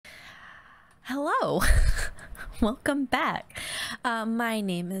Hello, welcome back. My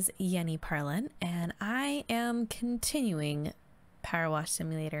name is Yenny Parlin, and I am continuing Powerwash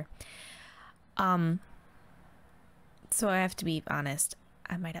Simulator. So I have to be honest,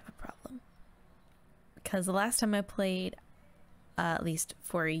 I might have a problem. Because the last time I played, at least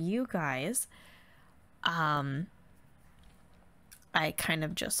for you guys, I kind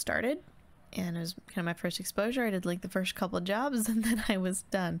of just started. And it was kind of my first exposure. I did like the first couple of jobs and then I was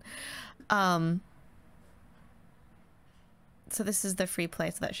done. So this is the free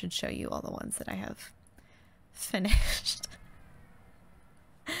play, so that should show you all the ones that I have finished.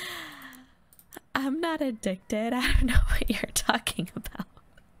 I'm not addicted. I don't know what you're talking about.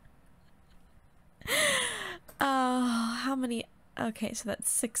 Oh, how many? Okay, so that's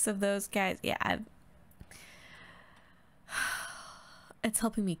 6 of those guys. Yeah, it's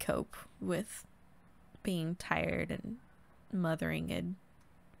helping me cope with being tired and mothering a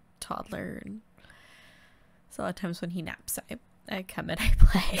toddler. And so a lot of times when he naps, I come and I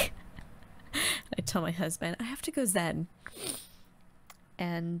play. I tell my husband I have to go zen,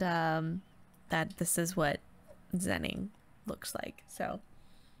 and that this is what zenning looks like. So,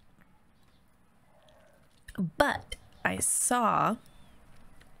 but I saw.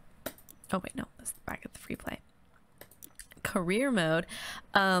 Oh wait, no, that's back at the free play. Career mode,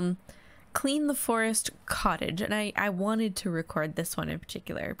 clean the forest cottage, and I wanted to record this one in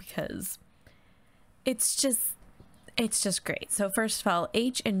particular because it's just great. So first of all,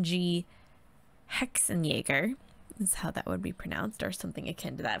 H&G Hexenjäger is how that would be pronounced, or something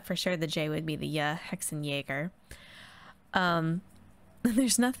akin to that. For sure the J would be the Hexenjäger.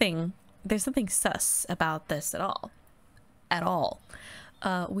 There's nothing sus about this at all.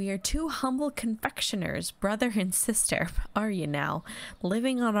 We are 2 humble confectioners, brother and sister, are you now,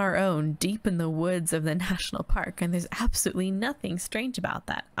 living on our own deep in the woods of the national park, and there's absolutely nothing strange about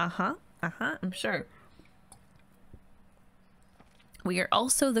that. I'm sure. We are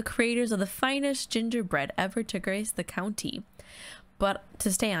also the creators of the finest gingerbread ever to grace the county. But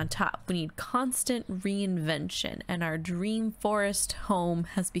to stay on top, we need constant reinvention, and our dream forest home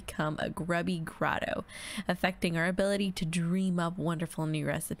has become a grubby grotto, affecting our ability to dream up wonderful new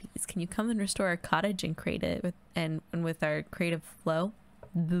recipes. Can you come and restore our cottage and create it with our creative flow?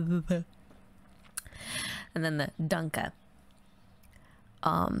 And then the Dunka.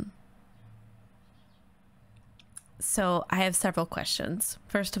 So I have several questions.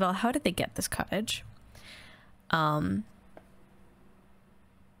 First of all, how did they get this cottage?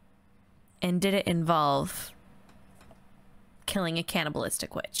 And did it involve killing a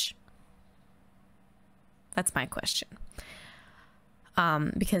cannibalistic witch? That's my question.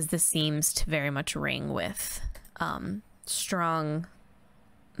 Because this seems to very much ring with strong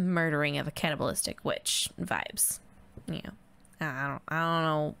murdering of a cannibalistic witch vibes. You know, I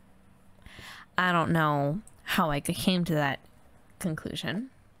don't know how I came to that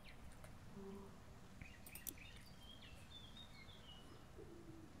conclusion.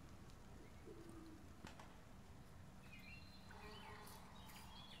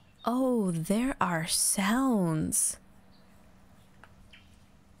 Oh, there are sounds.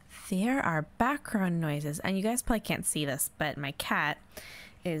 There are background noises. And you guys probably can't see this, but my cat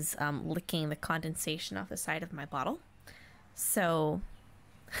is licking the condensation off the side of my bottle. So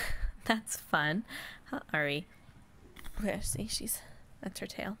that's fun. Huh, Auri? Okay, see, that's her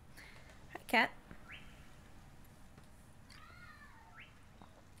tail. Hi, cat.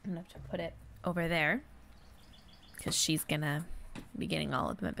 I'm gonna have to put it over there because she's gonna be getting all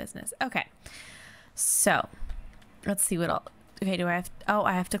of my business. Okay, so let's see what all. Okay, do I have? Oh,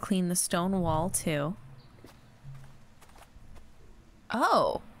 I have to clean the stone wall too.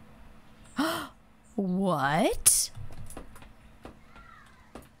 Oh, what?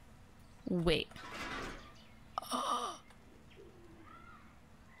 Wait.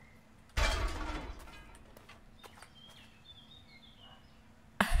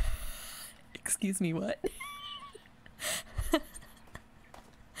 Excuse me, what?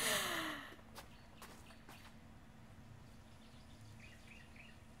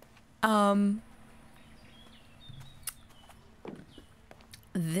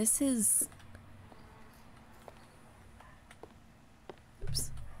 This is...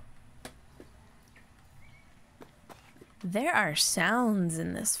 Oops. There are sounds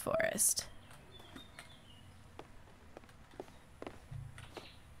in this forest.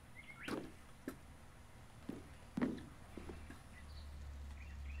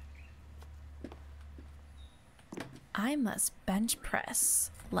 I must bench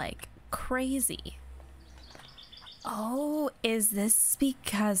press like crazy. Oh, is this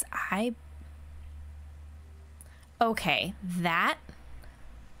because I... Okay, that...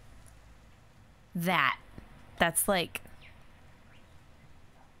 That's like,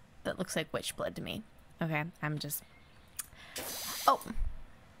 that looks like witch blood to me. Okay, I'm just, oh,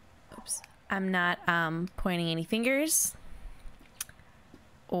 oops. I'm not pointing any fingers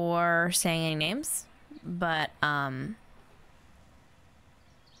or saying any names, but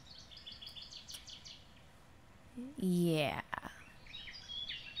yeah.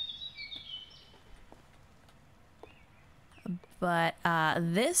 But so I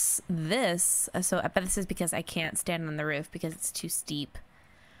bet this is because I can't stand on the roof because it's too steep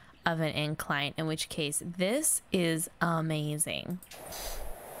of an incline, in which case this is amazing.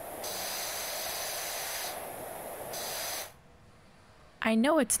 I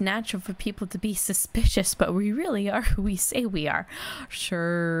know it's natural for people to be suspicious, but we really are who we say we are.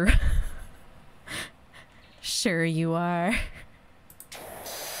 Sure. Sure you are.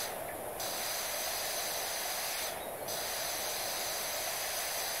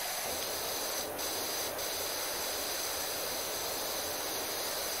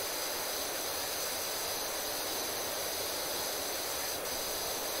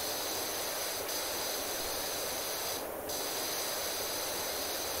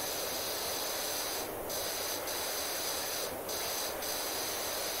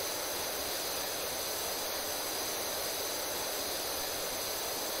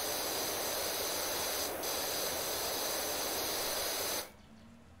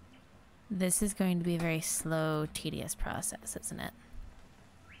 This is going to be a very slow, tedious process, isn't it?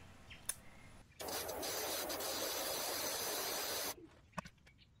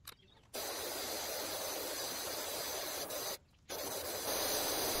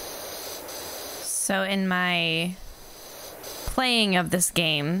 So in my playing of this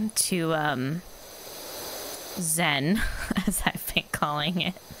game to Zen, as I've been calling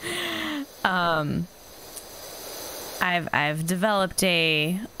it, I've developed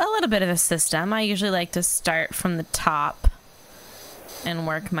a little bit of a system. I usually like to start from the top and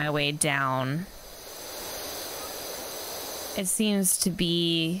work my way down. It seems to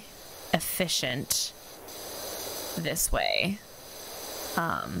be efficient this way.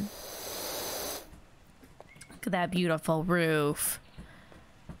 Look at that beautiful roof.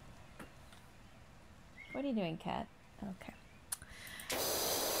 What are you doing, cat? Okay.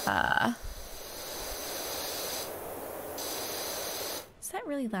 Is that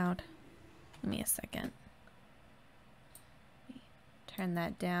really loud? Give me a second. Turn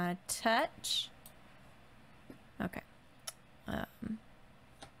that down a touch. Okay. There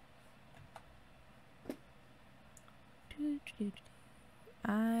we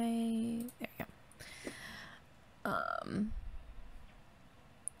go.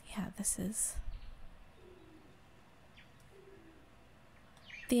 Yeah, this is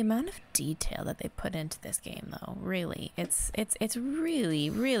the amount of detail that they put into this game, though. Really, it's really,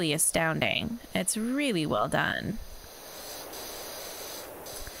 really astounding. It's really well done.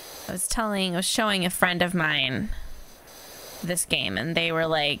 I was showing a friend of mine this game, and they were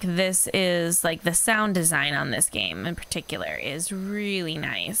like, this is like the sound design on this game in particular is really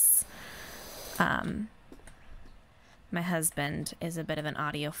nice. My husband is a bit of an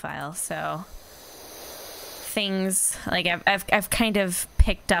audiophile, so things like I've kind of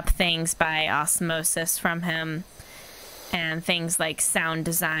picked up things by osmosis from him, and things like sound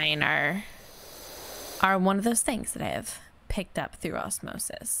design are one of those things that I have picked up through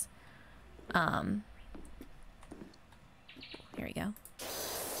osmosis. Here we go.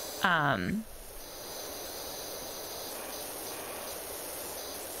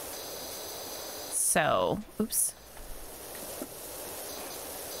 So, oops.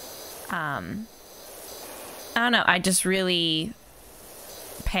 I don't know, I just really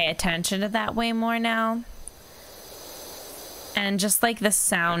pay attention to that way more now. And just like the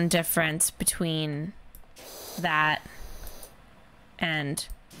sound difference between that and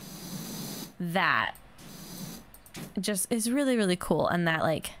that just is really, really cool. And that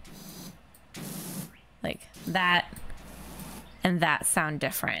like that and that sound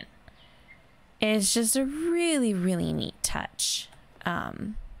different is just a really, really neat touch.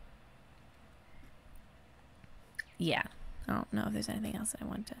 Yeah, I don't know if there's anything else I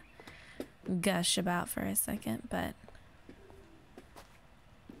want to gush about for a second, but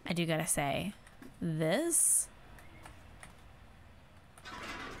I do gotta say, this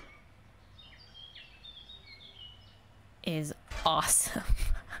is awesome.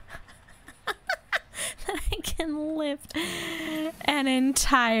 That I can lift an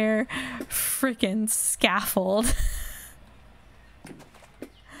entire freaking scaffold.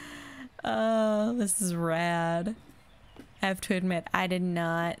 Oh, this is rad. I have to admit, I did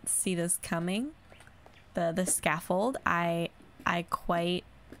not see this coming. The scaffold, I quite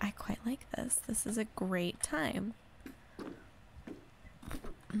I quite like this. This is a great time.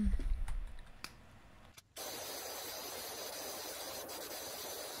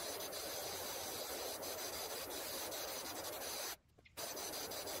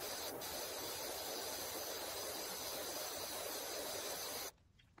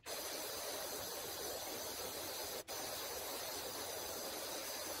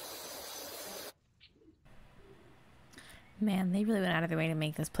 Man, they really went out of their way to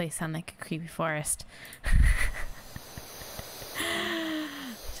make this place sound like a creepy forest.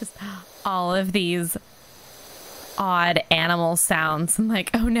 Just all of these odd animal sounds. I'm like,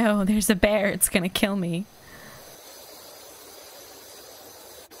 oh no, there's a bear. It's gonna kill me.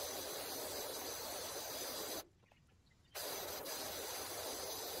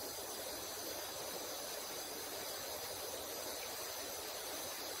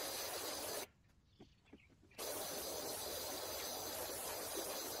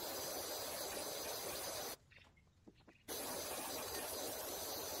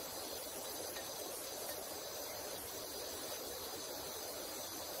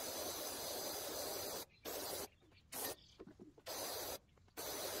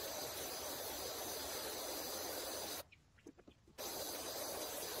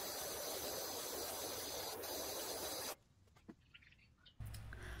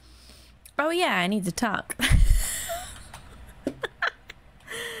 Oh yeah, I need to talk.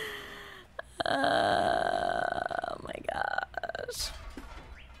 Oh my gosh.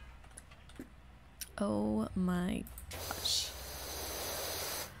 Oh my gosh.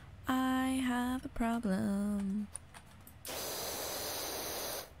 I have a problem.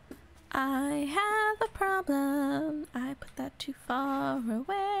 I have a problem. I put that too far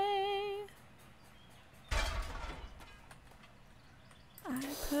away. I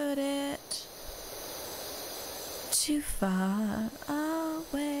put it too far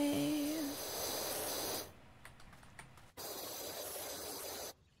away.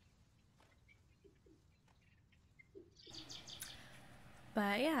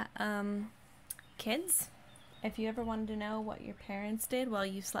 But yeah, kids, if you ever wanted to know what your parents did while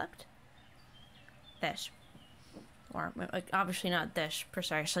you slept, this. Or like, obviously not this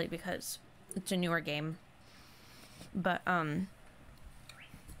precisely because it's a newer game. But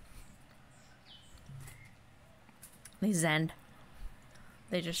they zen.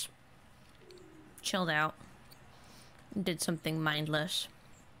 They just chilled out, did something mindless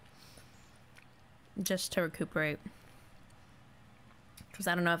just to recuperate. Because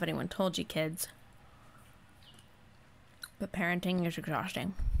I don't know if anyone told you, kids, but parenting is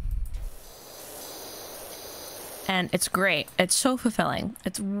exhausting. And it's great. It's so fulfilling.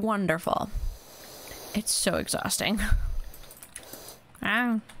 It's wonderful. It's so exhausting.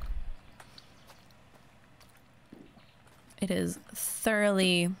 It is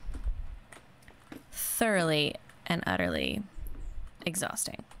thoroughly and utterly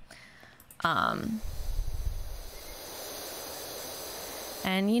exhausting. And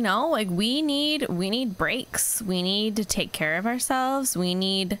you know, like we need breaks. We need to take care of ourselves. We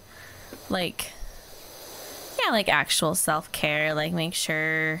need like actual self-care, like make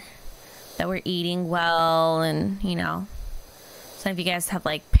sure that we're eating well. And you know, so if you guys have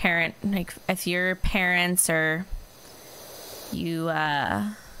like if you're parents or you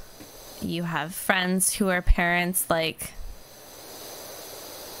have friends who are parents, like,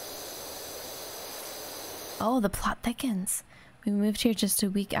 oh, the plot thickens. We moved here just a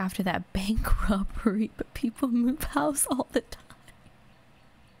week after that bank robbery, but people move house all the time.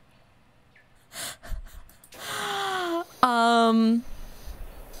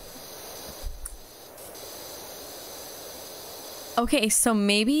 Okay, so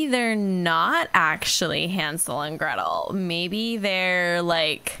maybe they're not actually Hansel and Gretel. Maybe they're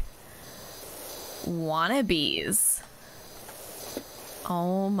like wannabes.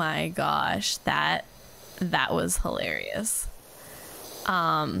 Oh my gosh, that was hilarious.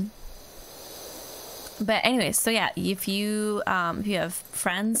 But anyways, so yeah, if you have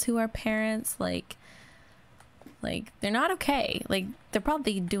friends who are parents, like they're not okay. Like they're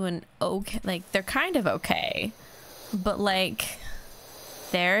probably doing okay. Like they're kind of okay, but like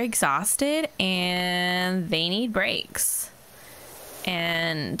they're exhausted and they need breaks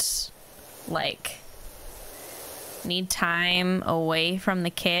and like need time away from the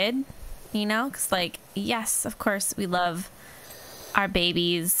kid, you know? Because like, yes, of course we love our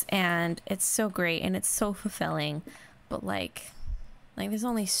babies and it's so great and it's so fulfilling, but like there's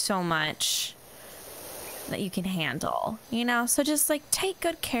only so much that you can handle, you know? So just like take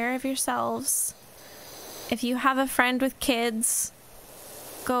good care of yourselves. If you have a friend with kids,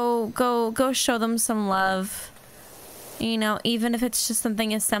 go show them some love You know, even if it's just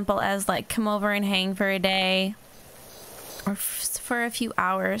something as simple as like come over and hang for a day or for a few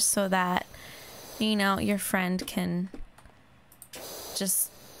hours so that, you know, your friend can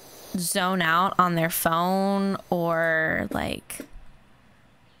just zone out on their phone or like,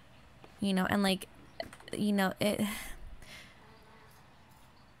 you know, and like, you know,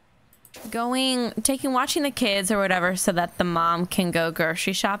 watching the kids or whatever so that the mom can go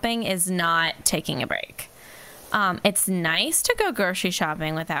grocery shopping is not taking a break. It's nice to go grocery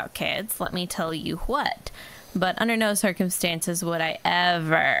shopping without kids, let me tell you what. But under no circumstances would I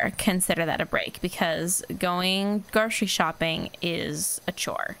ever consider that a break, because going grocery shopping is a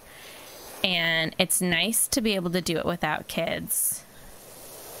chore. And it's nice to be able to do it without kids.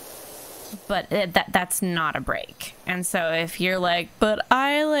 But that's not a break. And so if you're like, but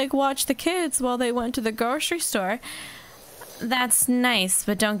I like watch the kids while they went to the grocery store, that's nice,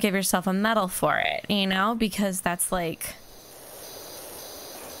 but don't give yourself a medal for it, you know, because that's like,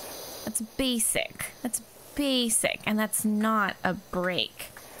 that's basic. That's basic, and that's not a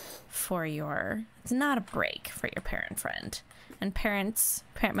break for your, it's not a break for your parent friend. And parents,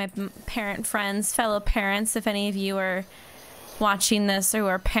 my parent friends, fellow parents, if any of you are watching this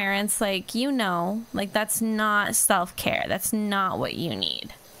or are parents, like, you know, like that's not self-care. That's not what you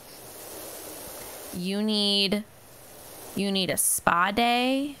need. You need a spa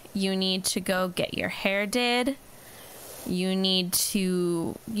day. You need to go get your hair did. You need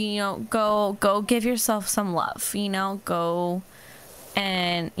to, you know, go give yourself some love, you know, go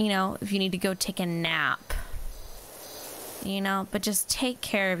and, you know, if you need to go take a nap, you know, but just take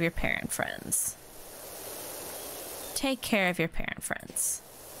care of your parent friends. Take care of your parent friends.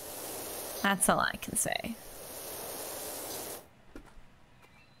 That's all I can say.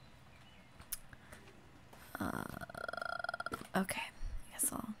 Okay, I guess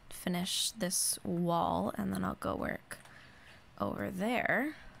I'll finish this wall and then I'll go work over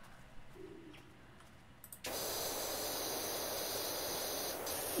there.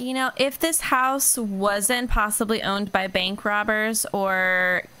 You know, if this house wasn't possibly owned by bank robbers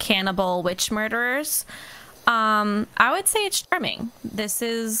or cannibal witch murderers, I would say it's charming.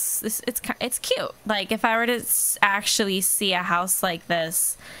 It's cute. Like if I were to actually see a house like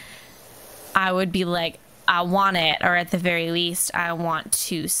this, I would be like, I want it, or at the very least, I want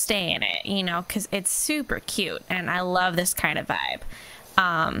to stay in it, you know, because it's super cute and I love this kind of vibe.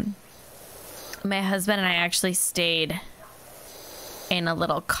 My husband and I actually stayed in a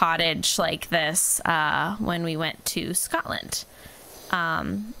little cottage like this when we went to Scotland.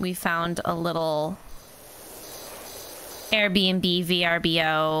 We found a little Airbnb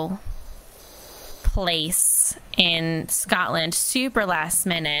VRBO place in Scotland, super last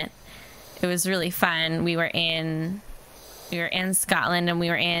minute. It was really fun. We were in Scotland and we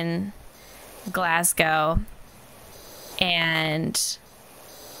were in Glasgow, and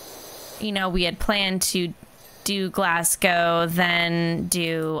you know, we had planned to do Glasgow, then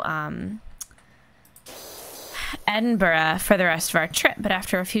do Edinburgh for the rest of our trip. But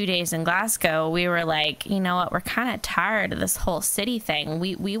after a few days in Glasgow, we were like, you know what, we're kind of tired of this whole city thing.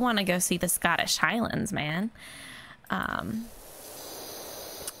 We want to go see the Scottish Highlands, man.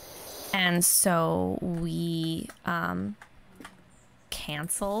 And so we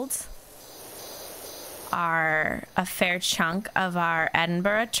canceled a fair chunk of our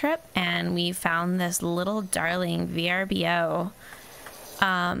Edinburgh trip, and we found this little darling VRBO,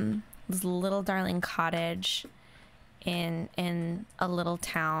 this little darling cottage in a little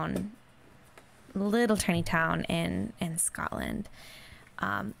tiny town in Scotland.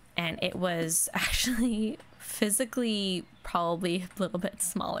 And it was actually physically probably a little bit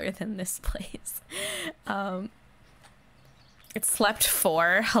smaller than this place. It slept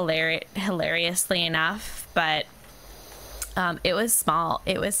 4 hilariously enough, but it was small.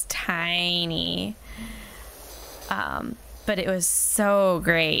 It was tiny, but it was so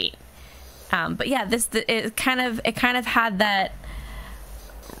great. But yeah, it kind of had that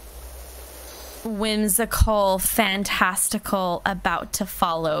whimsical, fantastical, about to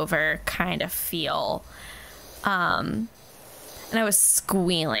fall over kind of feel. And I was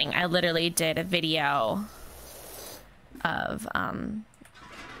squealing. I literally did a video of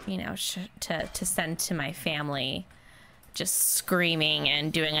you know, to send to my family, just screaming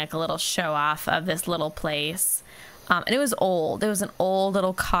and doing like a little show off of this little place. And it was old. It was an old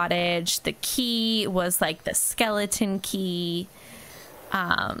little cottage. The key was like the skeleton key.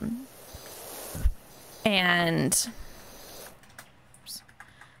 And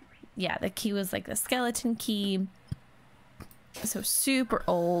yeah, the key was like the skeleton key. So super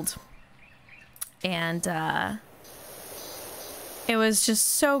old. And it was just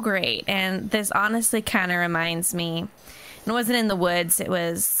so great. And this honestly kind of reminds me, it wasn't in the woods, it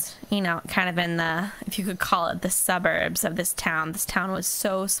was, you know, kind of in the, if you could call it, the suburbs of this town. This town was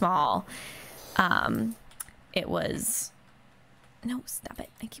so small. It was, no, stop it,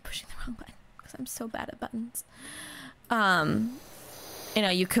 I keep pushing the wrong button because I'm so bad at buttons. You know,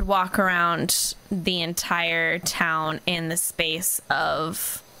 you could walk around the entire town in the space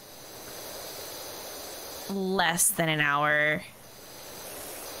of less than an hour,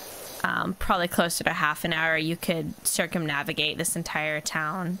 probably closer to half an hour. You could circumnavigate this entire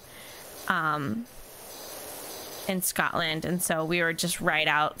town in Scotland. And so we were just right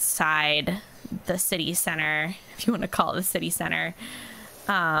outside the city center, if you want to call it the city center,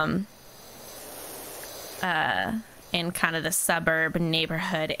 in kind of the suburb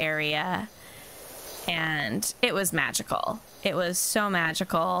neighborhood area. And it was magical. It was so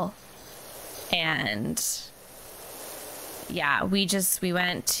magical. And yeah, we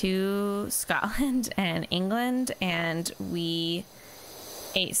went to Scotland and England, and we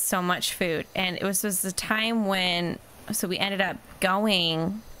ate so much food. And it was the time when, so we ended up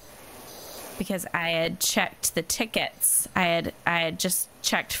going because I had checked the tickets. I had just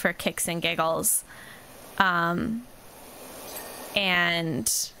checked for kicks and giggles. And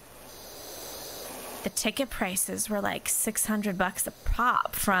the ticket prices were like $600 a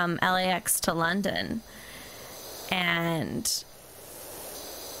pop from LAX to London. And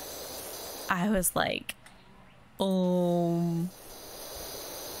I was like,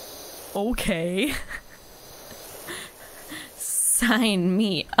 okay. Sign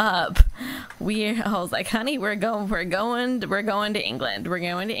me up. I was like, honey, we're going to England. We're going to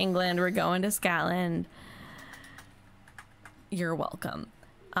England. We're going to Scotland. You're welcome.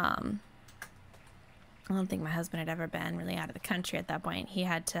 I don't think my husband had ever been really out of the country at that point.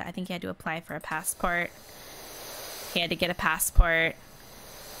 I think he had to apply for a passport. He had to get a passport.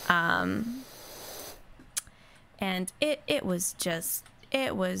 And it was just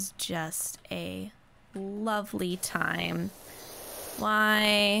a lovely time.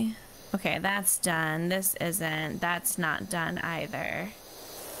 Why? Okay, that's done. This isn't. That's not done either.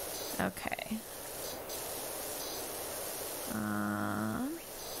 Okay.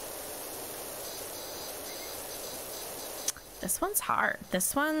 This one's hard.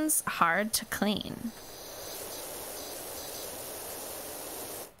 This one's hard to clean.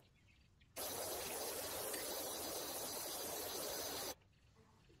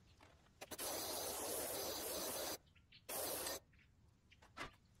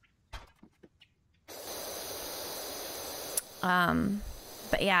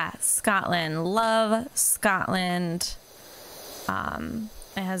 But yeah, Scotland. Love Scotland.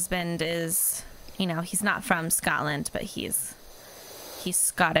 My husband is, you know, he's not from Scotland, but he's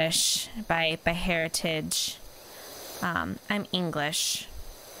Scottish by heritage. I'm English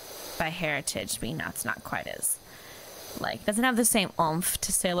by heritage, but you know, it's not quite as, like, doesn't have the same oomph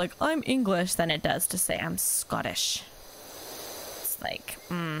to say like I'm English than it does to say I'm Scottish. It's like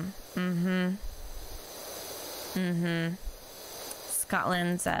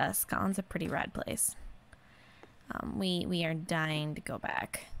Scotland's a pretty rad place. We are dying to go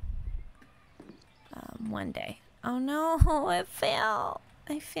back one day. Oh no, I fell.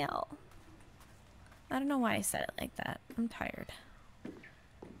 I don't know why I said it like that. I'm tired.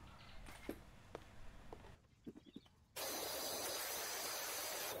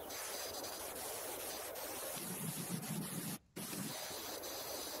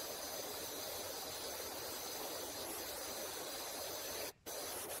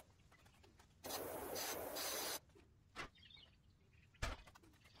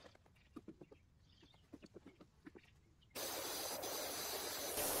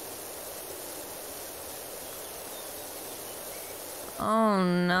 Oh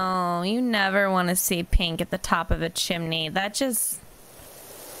no, you never want to see pink at the top of a chimney. That just...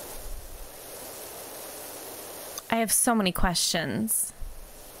 I have so many questions.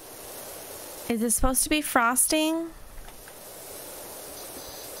 Is it supposed to be frosting?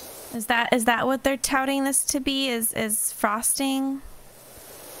 Is that what they're touting this to be? Is frosting?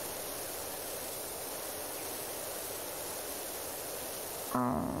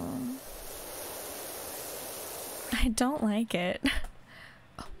 Oh. I don't like it.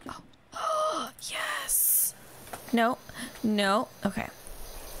 Oh, yes. No. Okay.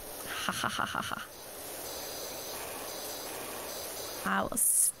 Ha ha ha ha ha. I will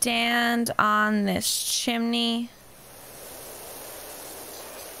stand on this chimney.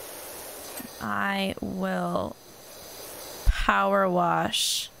 I will power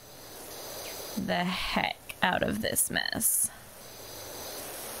wash the heck out of this mess.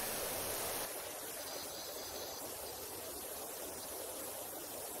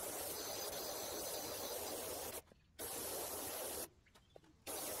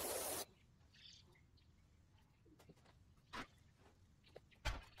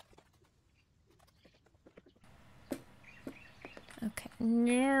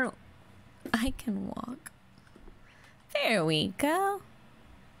 No, I can walk. There we go.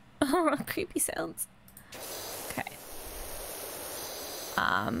 Oh, creepy sounds. Okay.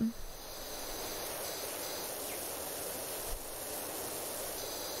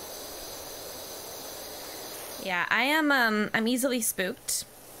 Yeah, I am, I'm easily spooked.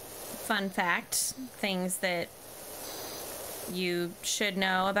 Fun fact. Things that you should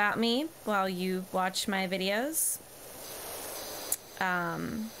know about me while you watch my videos.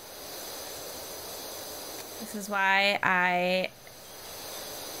 This is why I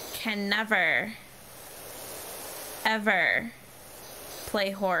can never, ever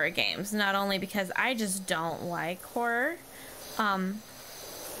play horror games. Not only because I just don't like horror,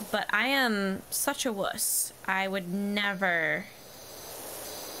 but I am such a wuss. I would never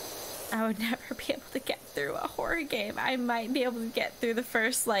be able to get through a horror game. I might be able to get through the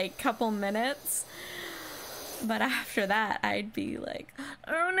first, like, couple minutes, but after that, I'd be like,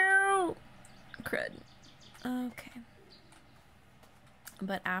 oh no! Crud. Okay.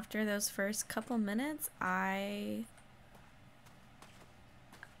 But after those first couple minutes, I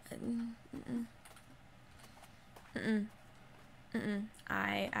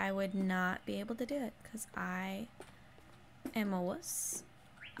would not be able to do it because I am a wuss.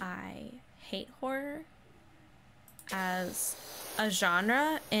 I hate horror as a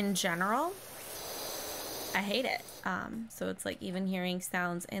genre in general. I hate it. So it's like even hearing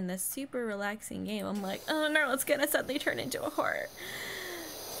sounds in this super relaxing game, I'm like, oh no, it's gonna suddenly turn into a horror.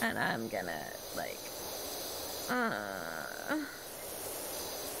 And I'm gonna like,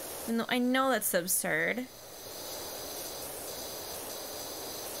 no, I know that's absurd.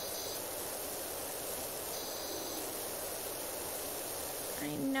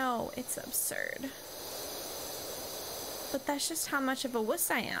 I know it's absurd. But that's just how much of a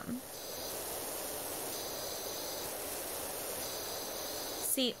wuss I am.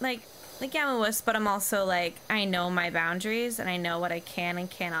 See, like yeah, I'm a wuss, but I'm also like, I know my boundaries and I know what I can and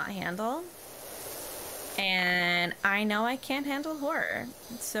cannot handle. And I know I can't handle horror.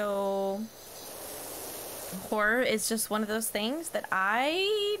 So horror is just one of those things that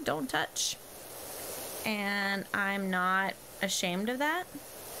I don't touch. And I'm not ashamed of that.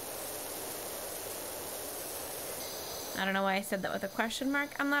 I don't know why I said that with a question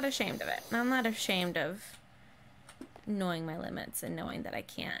mark. I'm not ashamed of it. I'm not ashamed of knowing my limits and knowing that I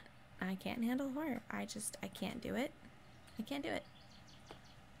can't handle horror. I can't do it. I can't do it.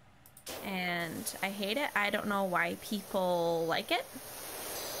 And I hate it. I don't know why people like it.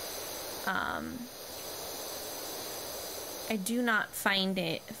 I do not find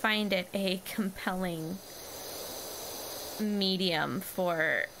it a compelling medium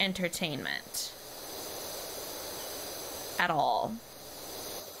for entertainment at all.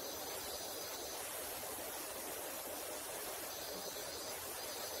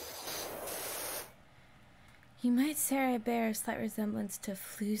 You might say I bear a slight resemblance to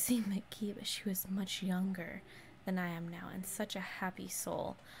Floozy McGee, but she was much younger than I am now and such a happy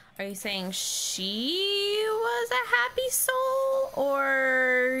soul. Are you saying she was a happy soul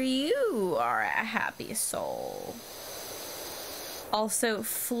or you are a happy soul? Also,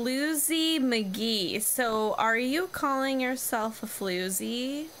 Floozy McGee. So are you calling yourself a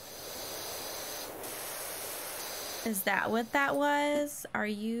floozy? Is that what that was? Are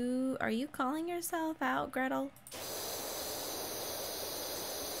you calling yourself out, Gretel?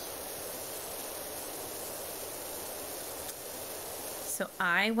 So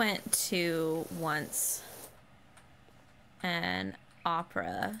I went to once an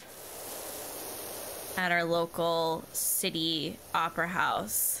opera at our local city opera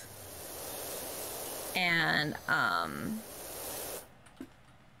house. And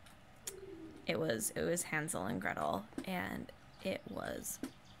it was Hansel and Gretel, and it was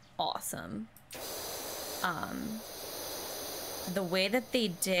awesome. The way that they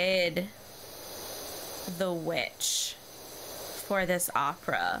did the witch for this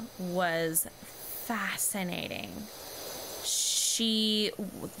opera was fascinating. It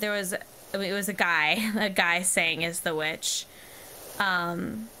was a guy sang as the witch.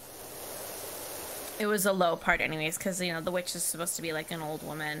 It was a low part anyways, because, you know, the witch is supposed to be like an old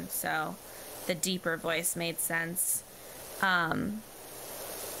woman, so the deeper voice made sense. You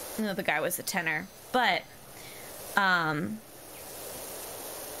know, the guy was a tenor, but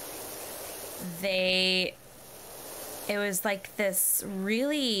it was like this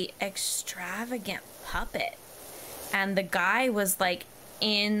really extravagant puppet, and the guy was like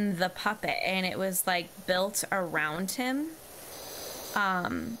in the puppet, and it was like built around him.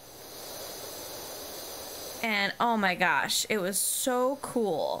 And oh my gosh, it was so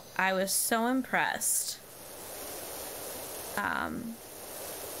cool. I was so impressed.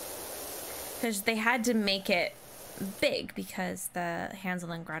 because they had to make it big because the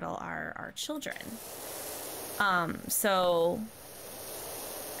Hansel and Gretel are children. So,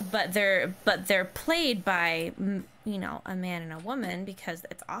 but they're played by, you know, a man and a woman because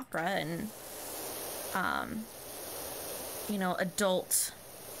it's opera, and you know, adult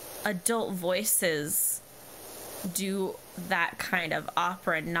voices do that kind of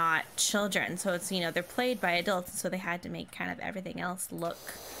opera, not children. So it's, you know, they're played by adults, so they had to make kind of everything else look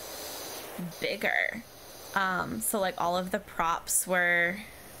bigger. So like all of the props were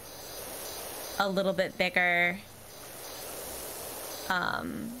a little bit bigger.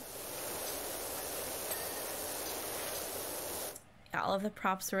 Yeah, all of the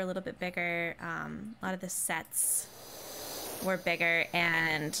props were a little bit bigger. A lot of the sets were bigger,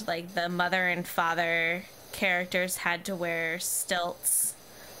 and like the mother and father characters had to wear stilts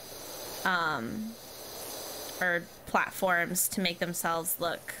or platforms to make themselves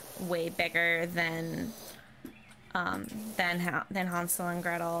look way bigger than Hansel and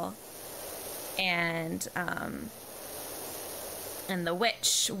Gretel. And the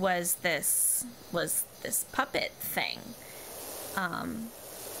witch was this puppet thing, and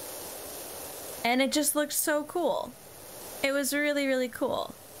it just looked so cool. It was really, really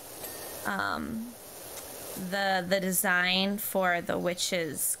cool. The design for the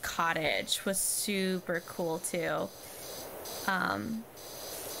witch's cottage was super cool too.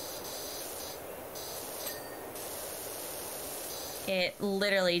 It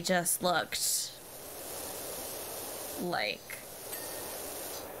literally just looked like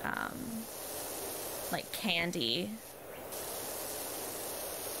candy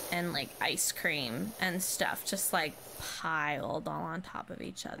and like ice cream and stuff, just like piled all on top of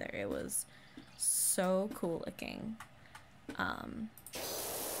each other. It was so cool looking.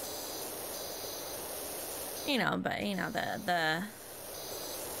 You know, but you know,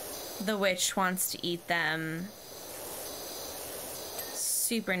 the witch wants to eat them.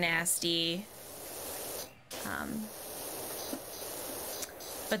 Super nasty.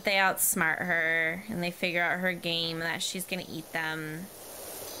 But they outsmart her, and they figure out her game, that she's gonna eat them.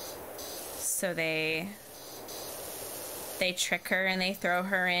 So they trick her, and they throw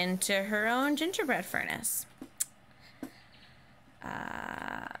her into her own gingerbread furnace.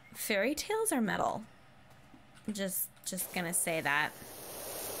 Fairy tales are metal. Just gonna say that.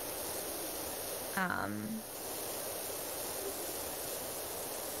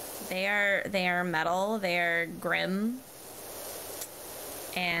 They are metal. They are grim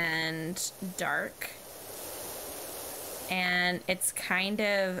and dark, and it's kind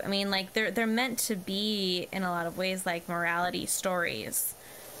of, I mean, like they're meant to be in a lot of ways like morality stories,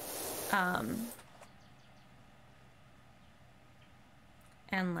 and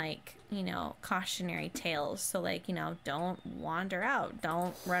like, you know, cautionary tales. So like, you know, don't wander out,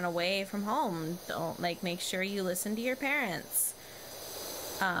 don't run away from home, don't, like, make sure you listen to your parents.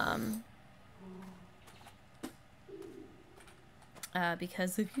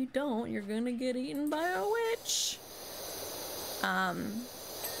 Because if you don't, you're gonna get eaten by a witch.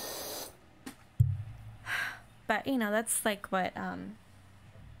 But you know, that's like what, it's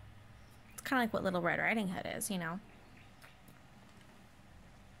kind of like what Little Red Riding Hood is, you know.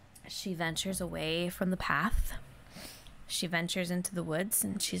 She ventures away from the path. She ventures into the woods,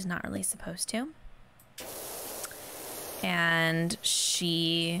 and she's not really supposed to. And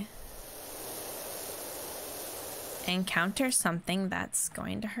she encounters something that's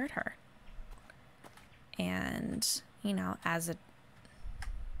going to hurt her. And, you know, as a...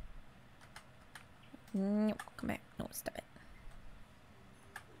 No, come back. No, stop it.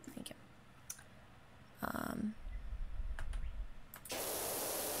 Thank you.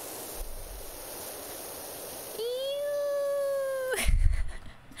 Ew.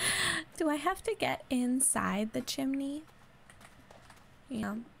 Do I have to get inside the chimney? You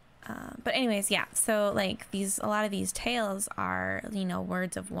know? But anyways, yeah, so like a lot of these tales are, you know,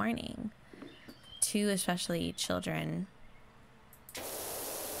 words of warning to especially children.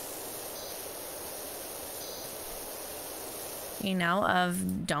 You know,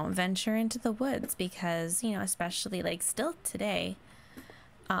 of don't venture into the woods, because, you know, especially like still today,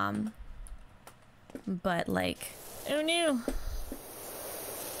 but like, oh no.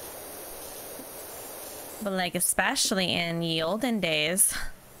 But like, especially in ye olden days,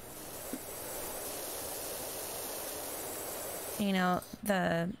 you know,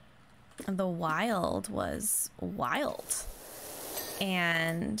 the wild was wild,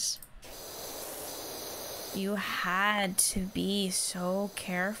 and you had to be so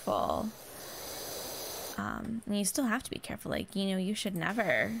careful. And you still have to be careful. Like, you know, you should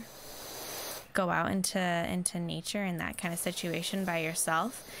never go out into nature in that kind of situation by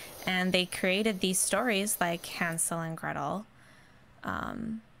yourself. And they created these stories like Hansel and Gretel,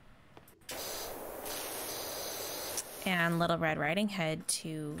 and Little Red Riding Hood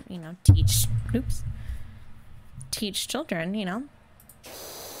to, you know, teach children, you know,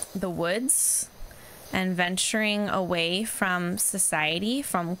 the woods and venturing away from society,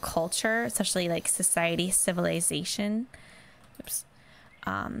 from culture, especially like society, civilization.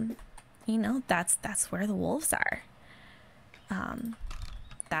 You know, that's where the wolves are.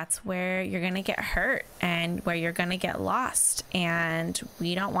 That's where you're gonna get hurt and where you're gonna get lost, and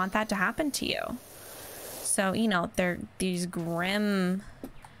we don't want that to happen to you. So, you know, they're these grim,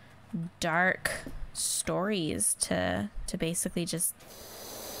 dark stories to basically just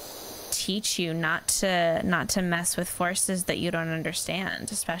teach you not to mess with forces that you don't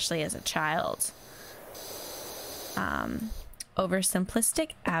understand, especially as a child.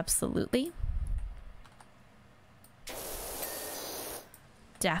 Oversimplistic, absolutely.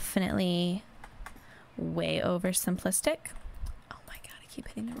 Definitely way oversimplistic. Oh my god, I keep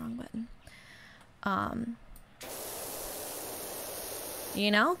hitting the wrong button.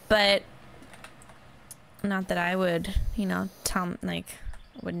 You know, but not that I would, you know,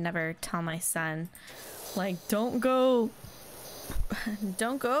 would never tell my son, like, don't go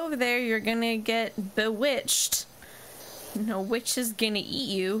over there, you're gonna get bewitched. No witch is gonna eat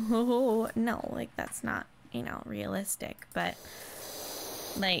you. Oh, no, like, that's not, you know, realistic. But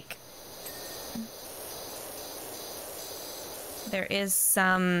like, there is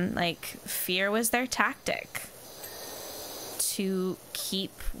some, like, fear was their tactic to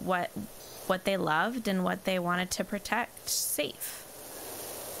keep what they loved and what they wanted to protect safe,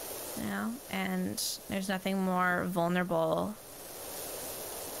 you know. And there's nothing more vulnerable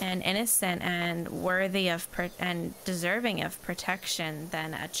and innocent and worthy of and deserving of protection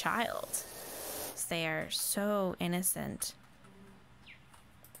than a child. They are so innocent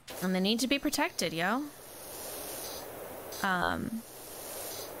and they need to be protected, yo.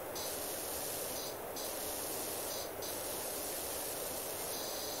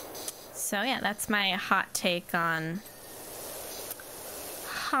 So yeah, that's my hot take on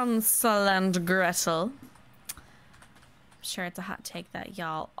Hansel and Gretel. I'm sure it's a hot take that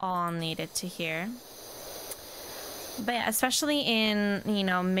y'all all needed to hear. But yeah, especially in, you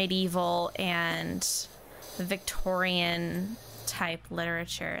know, medieval and Victorian type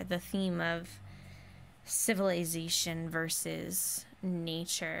literature, the theme of civilization versus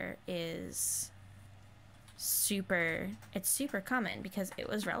nature is super common because it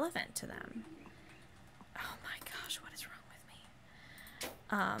was relevant to them. Oh my gosh, what is wrong with me?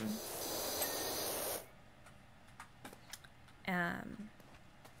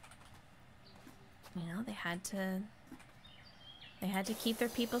 You know, they had to keep their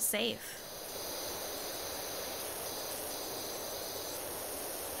people safe.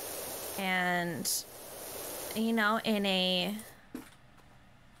 And, you know, in a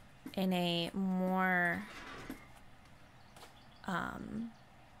more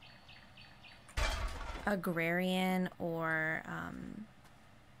agrarian or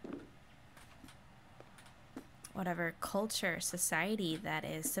whatever culture, society that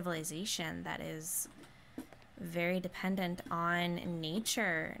is civilization, that is very dependent on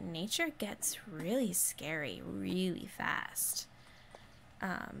nature, nature gets really scary really fast.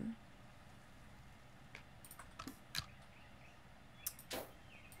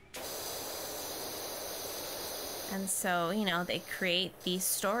 And so, you know, they create these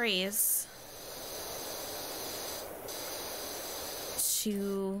stories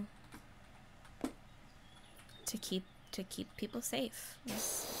to keep people safe.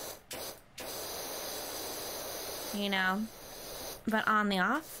 Yes. You know, but on the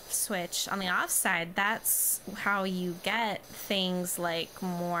off side, that's how you get things like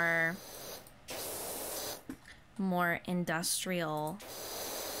more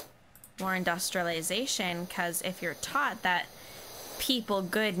industrialization, because if you're taught that people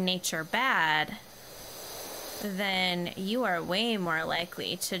good, nature bad, then you are way more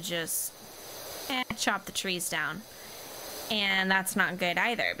likely to just chop the trees down. And that's not good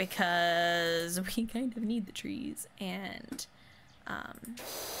either, because we kind of need the trees. And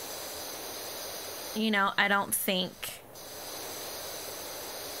you know, I don't think,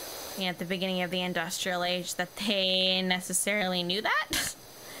 you know, at the beginning of the industrial age that they necessarily knew that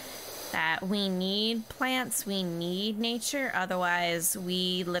that we need plants, we need nature, otherwise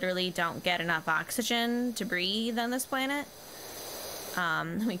we literally don't get enough oxygen to breathe on this planet.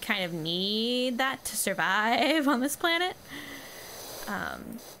 We kind of need that to survive on this planet.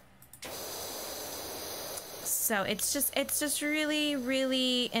 So it's just really,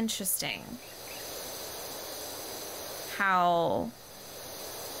 really interesting how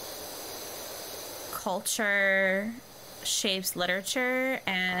culture shapes literature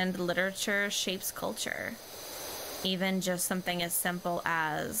and literature shapes culture. Even just something as simple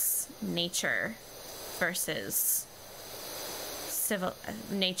as nature versus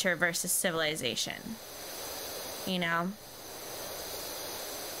civilization, you know?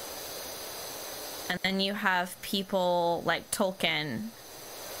 And then you have people like Tolkien,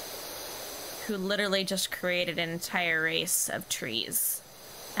 who literally just created an entire race of trees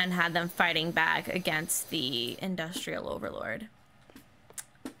and had them fighting back against the industrial overlord.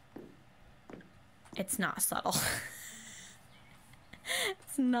 It's not subtle.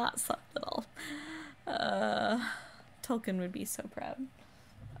 It's not subtle. Tolkien would be so proud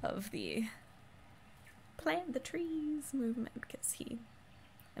of the plant the trees movement, because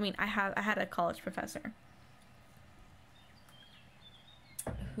I had a college professor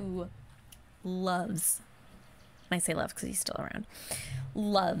who loves, and I say love because he's still around,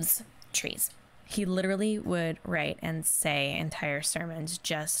 loves trees. He literally would write and say entire sermons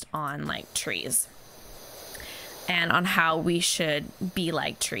just on like trees and on how we should be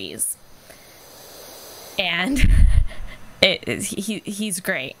like trees. And he's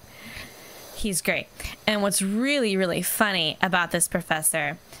great. He's great. And what's really, really funny about this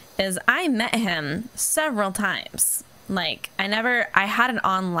professor is I met him several times. Like I had an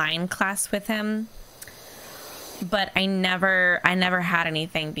online class with him, but I never had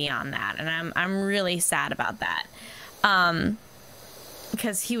anything beyond that. And I'm really sad about that.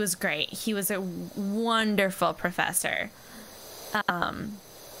 Because he was great. He was a wonderful professor.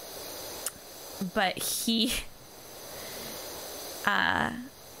 But he,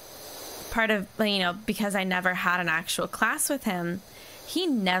 part of, because I never had an actual class with him, he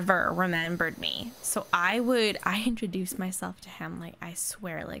never remembered me. So I introduced myself to him, like, I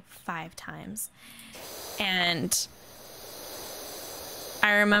swear, like 5 times. And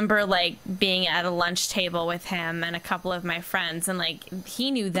I remember like being at a lunch table with him and a couple of my friends, and like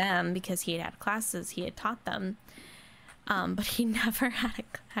he knew them because he had classes, he had taught them. But I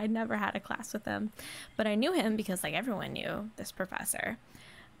never had a class with him, but I knew him because like everyone knew this professor.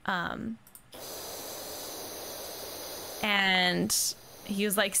 And he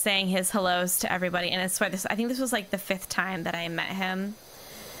was like saying his hellos to everybody. And I think this was like the 5th time that I met him.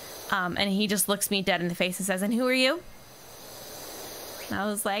 And he just looks me dead in the face and says, "And who are you?" And I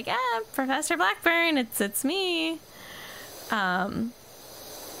was like, Professor Blackburn, it's me.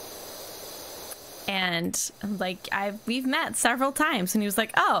 And like, we've met several times. And he was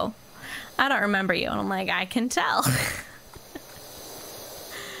like, "Oh, I don't remember you." And I'm like, "I can tell."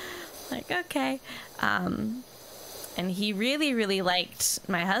 Like, okay. And he really, really liked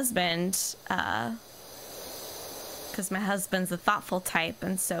my husband, because my husband's a thoughtful type.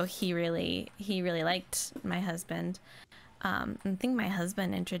 And so he really liked my husband. I think my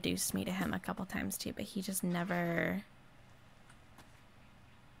husband introduced me to him a couple times too, but he just never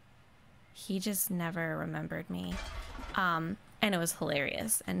remembered me. And it was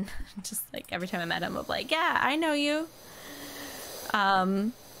hilarious. And just like every time I met him, I'm like, "Yeah, I know you.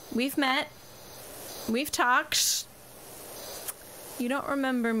 We've met, we've talked. You don't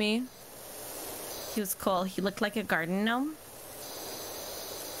remember me." He was cool. He looked like a garden gnome.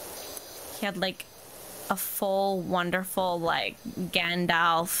 He had like a full, wonderful, like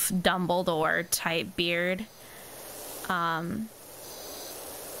Gandalf, Dumbledore type beard.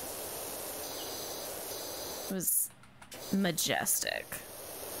 It was majestic.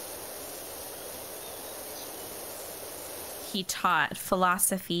 He taught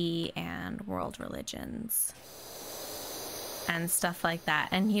philosophy and world religions and stuff like that.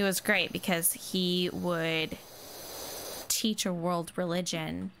 And he was great because he would teach a world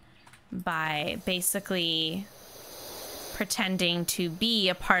religion by basically pretending to be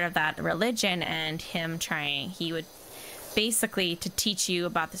a part of that religion, and he would basically, to teach you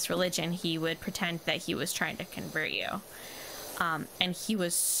about this religion, he would pretend that he was trying to convert you. And he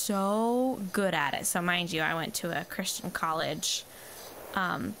was so good at it. So mind you, I went to a Christian college.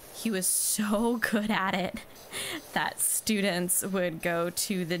 He was so good at it that students would go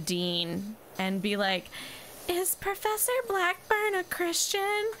to the dean and be like, "Is Professor Blackburn a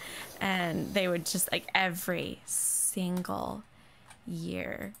Christian?" And they would just, like, every single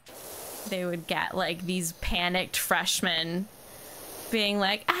year, they would get like these panicked freshmen being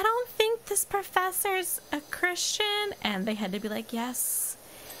like, "I don't think this professor's a Christian." And they had to be like, yes,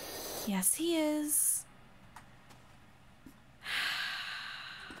 he is.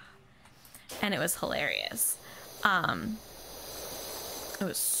 And it was hilarious. It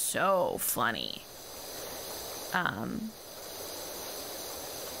was so funny.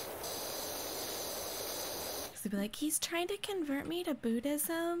 Because they'd be like, he's trying to convert me to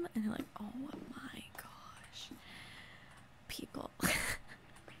Buddhism. And you're like, oh my gosh. People.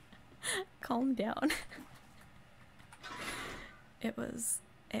 Calm down. It was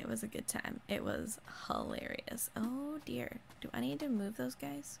a good time. It was hilarious. Oh dear. Do I need to move those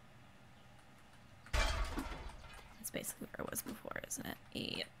guys? That's basically where it was before, isn't it?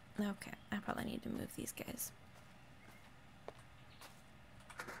 Yep. Okay. I probably need to move these guys.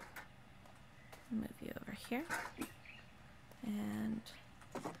 Move you over here. And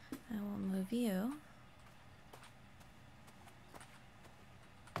I will move you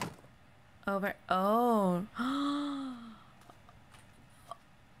over. Oh.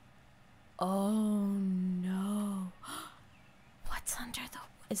 Oh no. What's under the...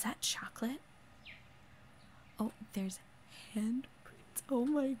 Is that chocolate? Oh, there's handprints. Oh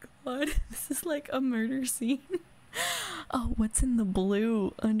my god. This is like a murder scene. Oh, what's in the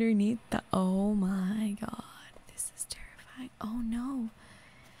blue underneath the... Oh my god. This is terrifying. Oh no.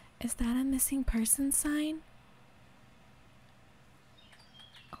 Is that a missing person sign?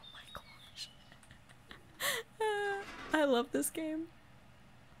 Oh my gosh. I love this game.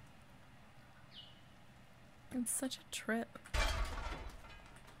 It's such a trip.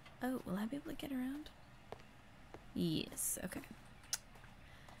 Oh, will I be able to get around? Yes, okay.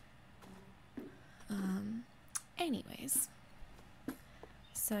 Anyways.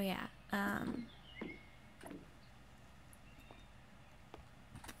 So yeah,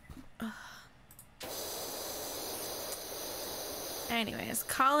 anyways,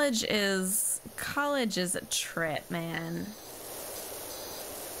 college is a trip, man.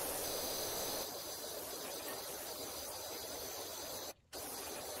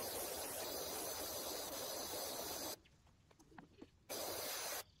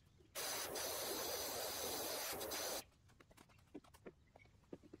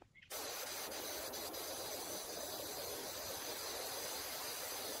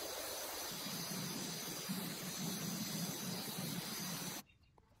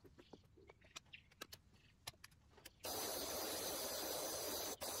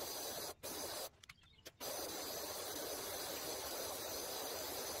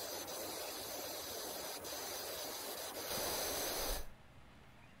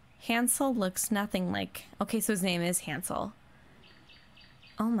 Hansel looks nothing like... Okay, so his name is Hansel.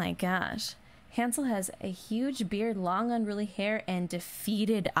 Oh my gosh. Hansel has a huge beard, long unruly hair, and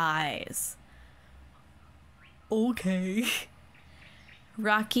defeated eyes. Okay.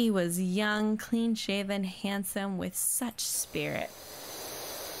 Rocky was young, clean-shaven, handsome, with such spirit.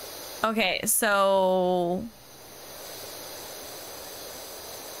 Okay, so...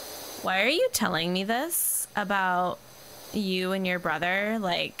 Why are you telling me this about you and your brother?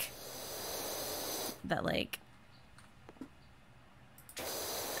 Like... that like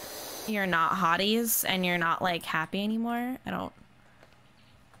you're not hotties and you're not like happy anymore. I don't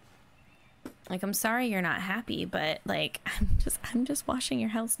like... I'm sorry you're not happy, but like I'm just washing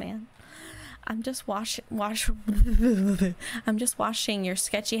your house, man. I'm just I'm just washing your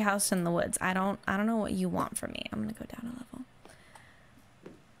sketchy house in the woods. I don't know what you want from me. I'm gonna go down a level.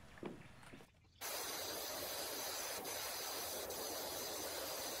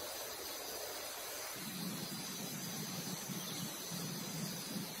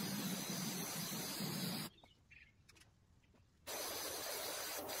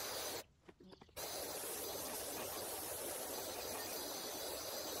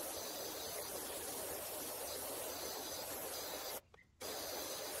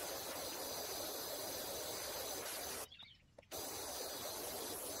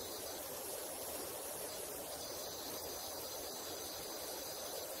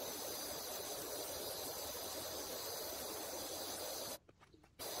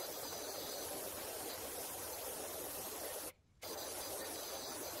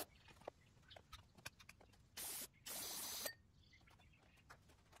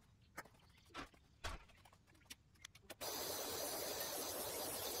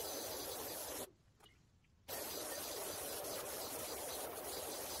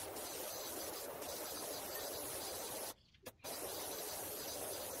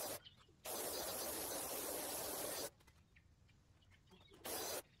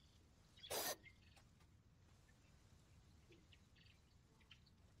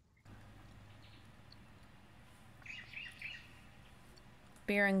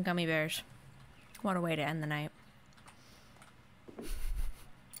 Beer and gummy bears. What a way to end the night.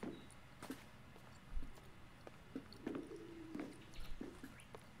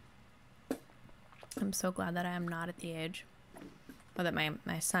 I'm so glad that I am not at the age, or that my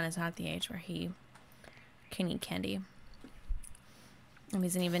son is not at the age where he can eat candy.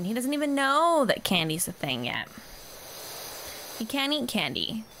 He doesn't even know that candy's a thing yet. He can't eat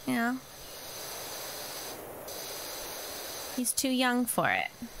candy, you know? He's too young for it.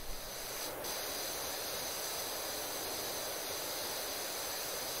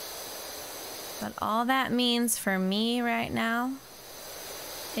 But all that means for me right now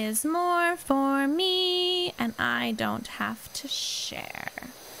is more for me, and I don't have to share.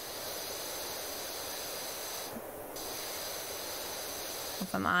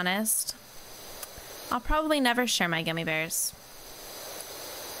 If I'm honest, I'll probably never share my gummy bears.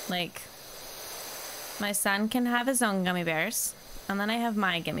 Like, my son can have his own gummy bears, and then I have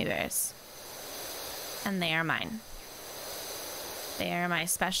my gummy bears. And they are mine. They are my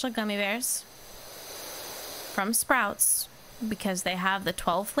special gummy bears from Sprouts, because they have the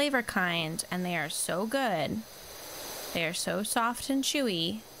 12 flavor kind, and they are so good. They are so soft and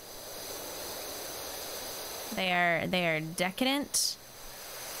chewy. They are decadent,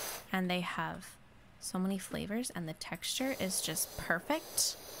 and they have so many flavors, and the texture is just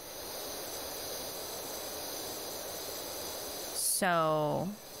perfect. So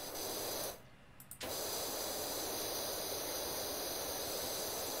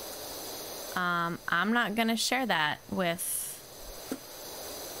I'm not gonna share that with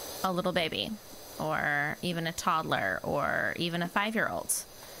a little baby, or even a toddler, or even a 5-year-old,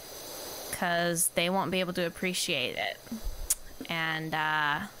 because they won't be able to appreciate it. And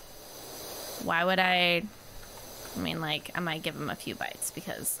why would I mean, like, I might give them a few bites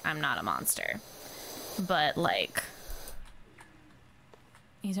because I'm not a monster, but like,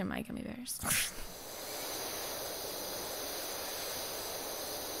 these are my gummy bears.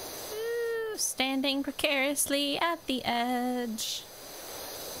 Ooh, standing precariously at the edge.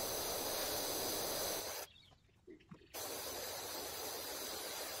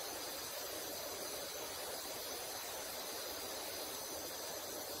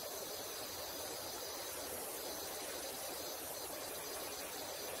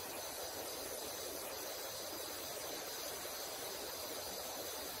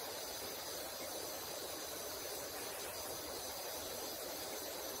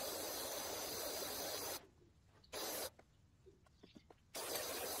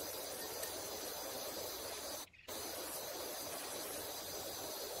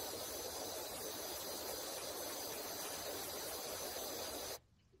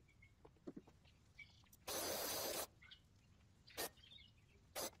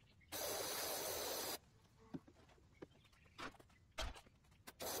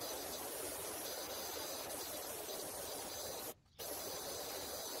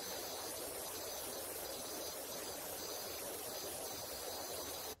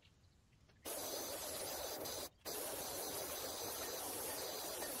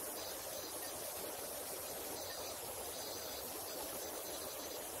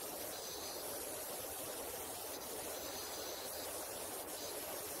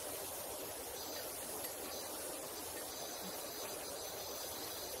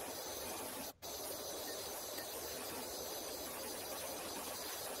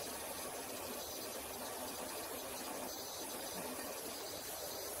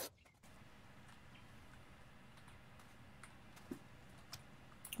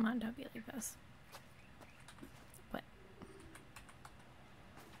 Come on, don't be like this. What?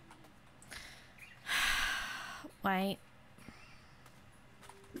 Why?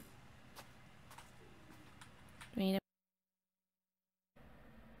 We need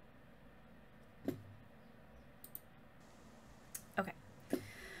a... Okay.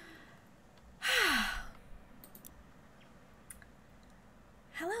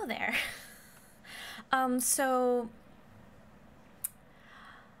 Hello there. So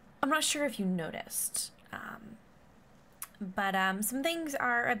I'm not sure if you noticed, but some things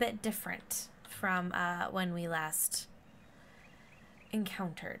are a bit different from when we last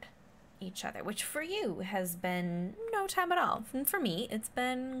encountered each other, which for you has been no time at all. And for me, it's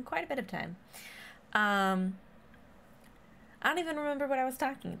been quite a bit of time. I don't even remember what I was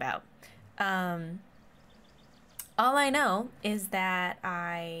talking about. All I know is that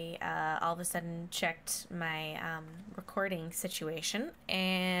I all of a sudden checked my recording situation,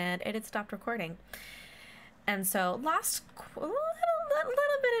 and it had stopped recording. And so lost a little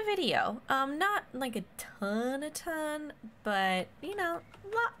bit of video. Not like a ton, but, you know,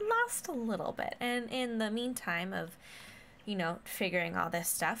 lost a little bit. And in the meantime of, you know, figuring all this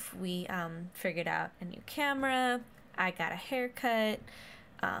stuff, we figured out a new camera. I got a haircut.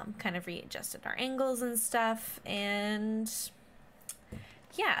 Kind of readjusted our angles and stuff, and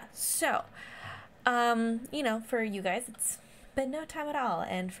yeah, so you know, for you guys it's been no time at all,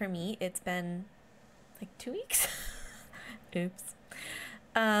 and for me it's been like 2 weeks. Oops.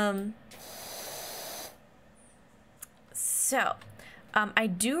 I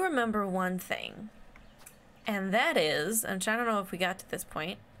do remember one thing, and that is, and I don't know if we got to this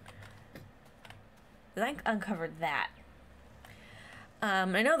point. I uncovered that. I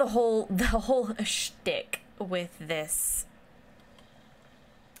know the whole shtick with this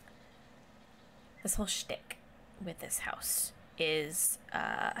whole shtick with this house is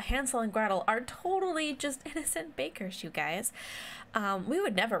Hansel and Gretel are totally just innocent bakers, you guys. We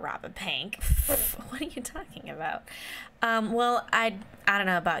would never rob a bank. What are you talking about? Well, I don't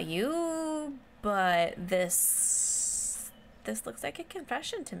know about you, but this looks like a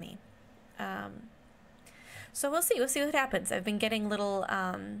confession to me. So we'll see what happens. I've been getting little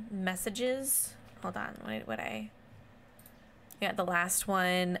messages. Hold on, yeah, the last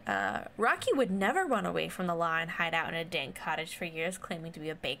one. Rocky would never run away from the law and hide out in a dank cottage for years claiming to be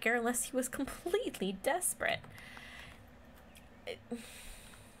a baker unless he was completely desperate.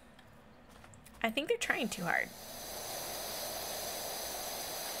 I think they're trying too hard.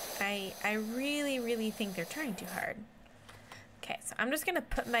 I really, really think they're trying too hard. Okay, so I'm just gonna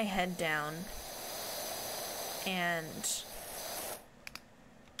put my head down and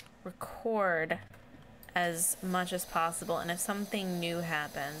record as much as possible, and if something new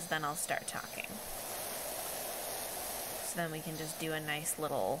happens, then I'll start talking. So then we can just do a nice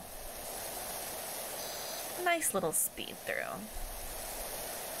little speed through.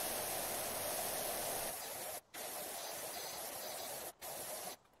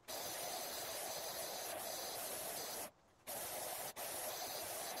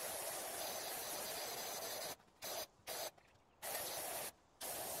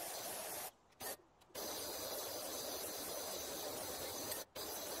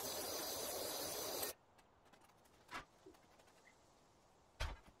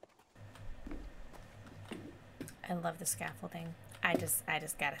 I love the scaffolding. I just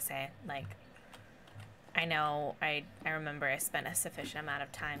gotta say, like, I know I remember I spent a sufficient amount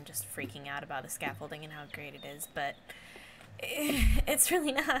of time just freaking out about the scaffolding and how great it is, but it's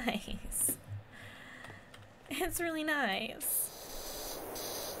really nice. It's really nice.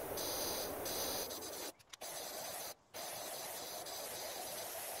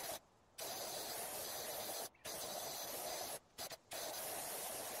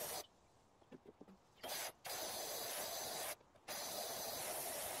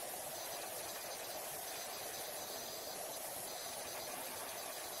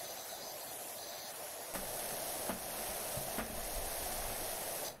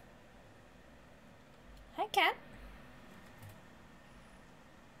 Cat.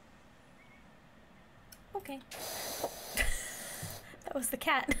 Okay. That was the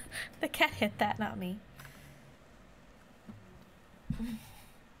cat. The cat hit that, not me.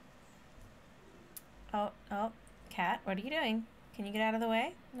 Oh, cat, what are you doing? Can you get out of the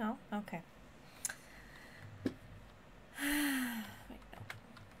way? No? Okay. Wait, no.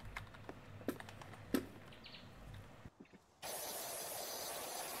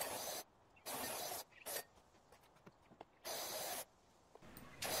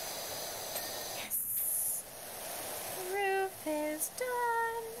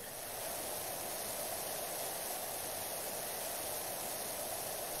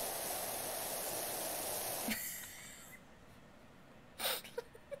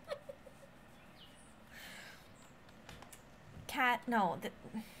 Cat, no.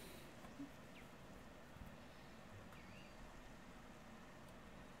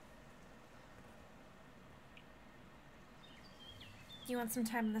 You want some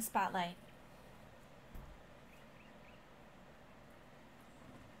time in the spotlight?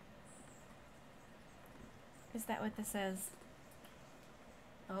 Is that what this is?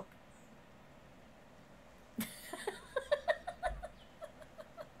 Oh.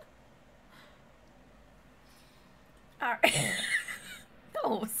 All right.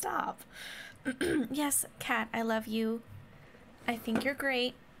 No, stop. Yes, cat, I love you. I think you're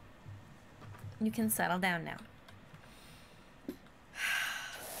great. You can settle down now.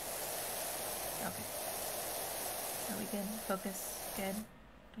 Okay. Are we good? Focus. Good.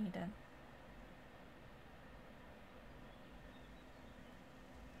 Are you done?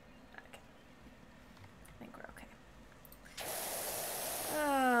 Okay. I think we're okay.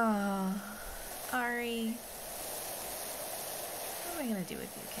 Oh, Auri. What am I gonna do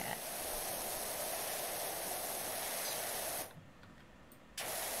with you, cat?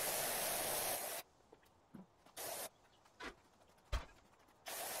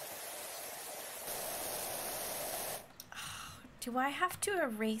 Do I have to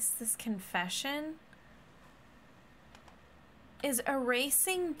erase this confession? Is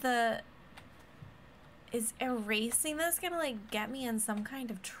erasing the Is erasing this gonna like get me in some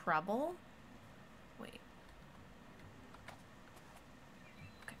kind of trouble? Wait.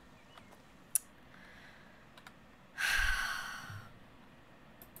 Okay.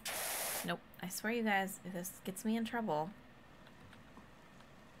 Nope. I swear, you guys, if this gets me in trouble.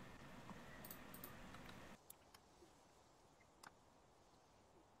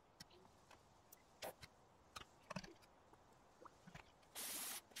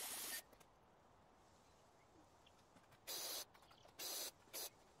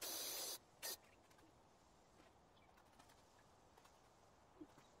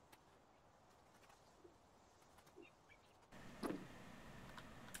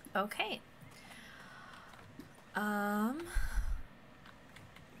 Okay. Let's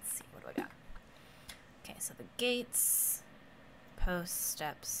see, what do I got? Okay, so the gates, posts,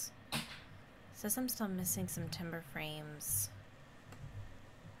 steps. Says I'm still missing some timber frames.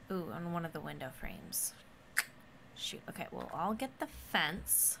 Ooh, on one of the window frames. Shoot. Okay, well, I'll get the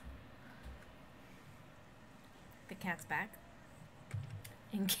fence. The cat's back.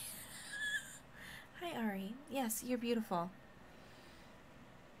 And hi, Auri. Yes, you're beautiful.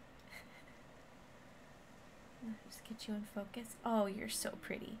 Just get you in focus. Oh, you're so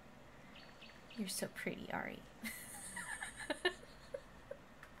pretty. You're so pretty, Auri.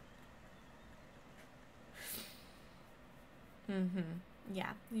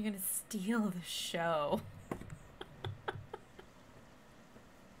 Yeah, you're gonna steal the show.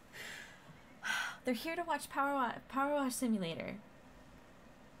 They're here to watch Powerwash Simulator.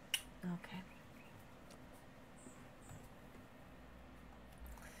 Okay.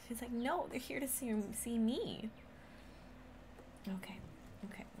 She's like, no, they're here to see me. Okay.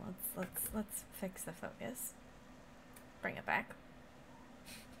 Okay. Let's fix the focus. Bring it back.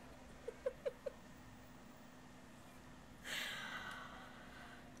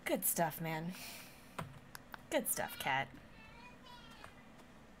 Good stuff, man. Good stuff, cat.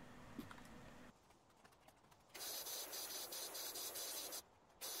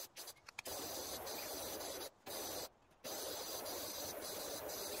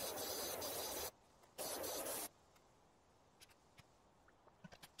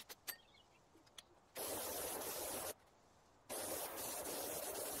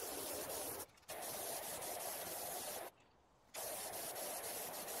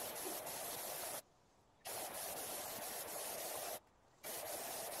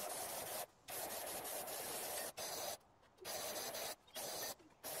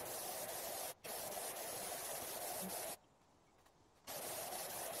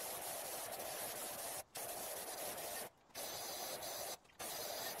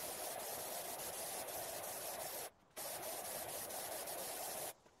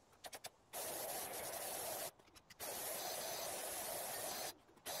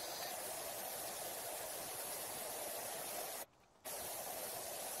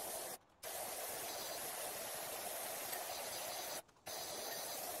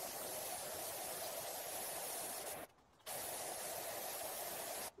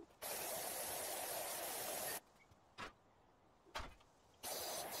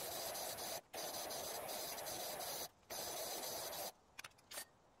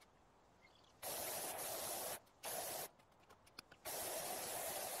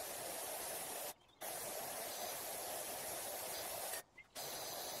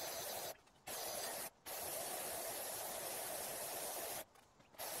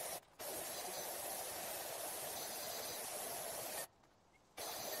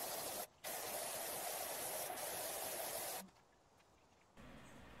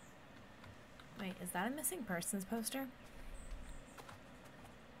 Wait, is that a missing persons poster?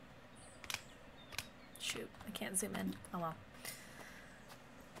 Shoot, I can't zoom in. Oh well.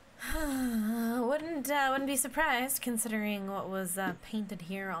 Wouldn't be surprised considering what was painted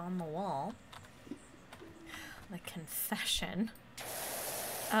here on the wall. The confession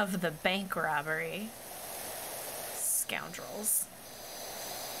of the bank robbery. Scoundrels.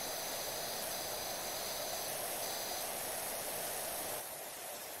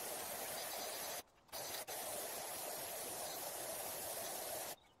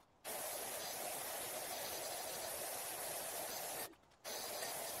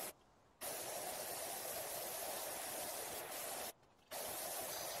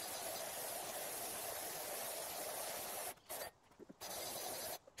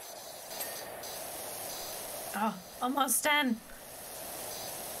 Oh, almost done.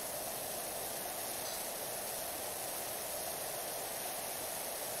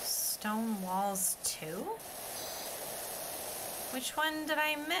 Stone walls too? Which one did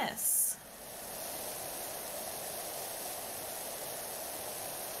I miss?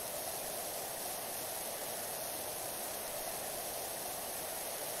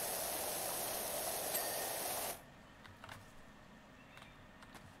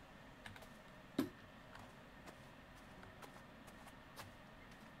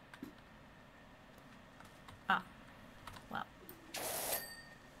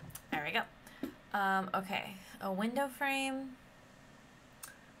 There we go. Okay, a window frame.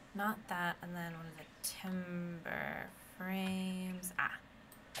 Not that, and then one of the timber frames. Ah.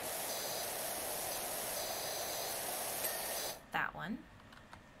 That one.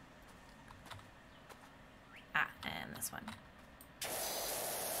 Ah, and this one.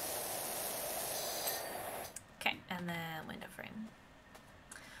 Okay, and then window frame.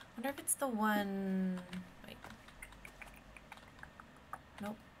 Wonder if it's the one... Wait.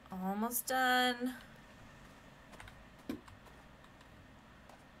 Nope. Almost done.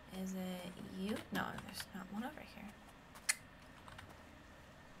 Is it you? No, there's not one over here.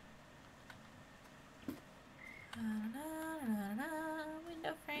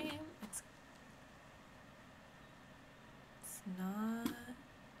 Window frame. It's not. Is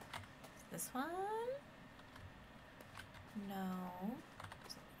this one? No.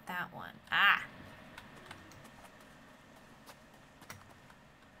 Is it that one? Ah!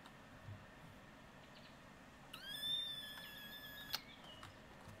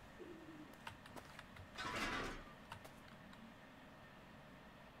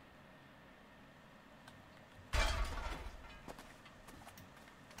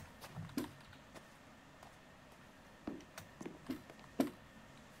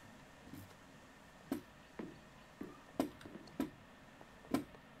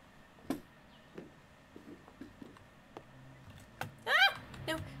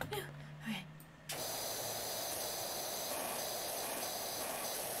 No, no. Okay.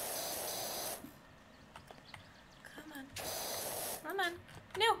 Come on. Come on.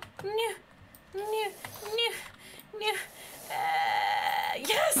 No, no, no, no, no.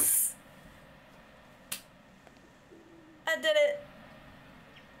 Yes! I did it.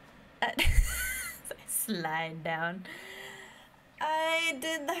 So I slide down. I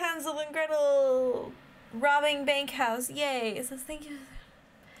did the Hansel and Gretel robbing bank house. Yay. It says thank you.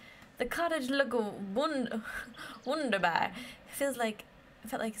 The cottage look wunderbar. It felt like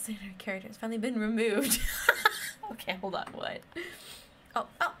certain character has finally been removed. Okay, hold on, what? Oh,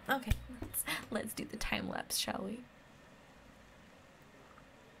 okay. Let's do the time lapse, shall we?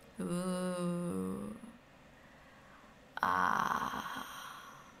 Ooh. Ah.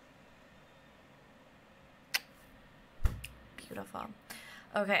 Beautiful.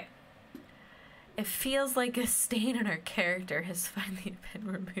 Okay. It feels like a stain on our character has finally been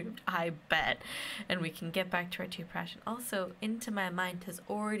removed, I bet. And we can get back to our true passion. Also, into my mind has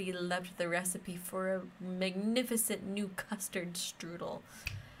already left the recipe for a magnificent new custard strudel.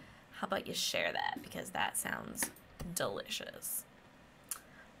 How about you share that? Because that sounds delicious.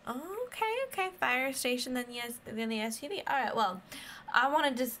 Okay, fire station, then yes, then the SUV. Alright, well, I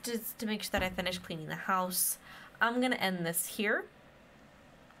wanted just to make sure that I finish cleaning the house. I'm gonna end this here.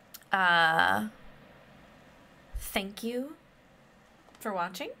 Thank you for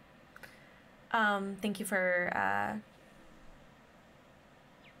watching. Thank you for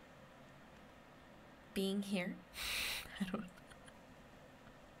being here. I don't know.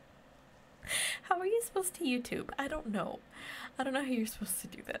 How are you supposed to YouTube? I don't know. I don't know how you're supposed to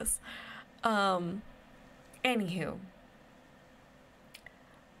do this. Anywho,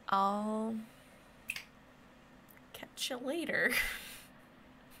 I'll catch you later.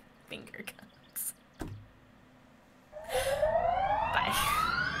 Finger gun.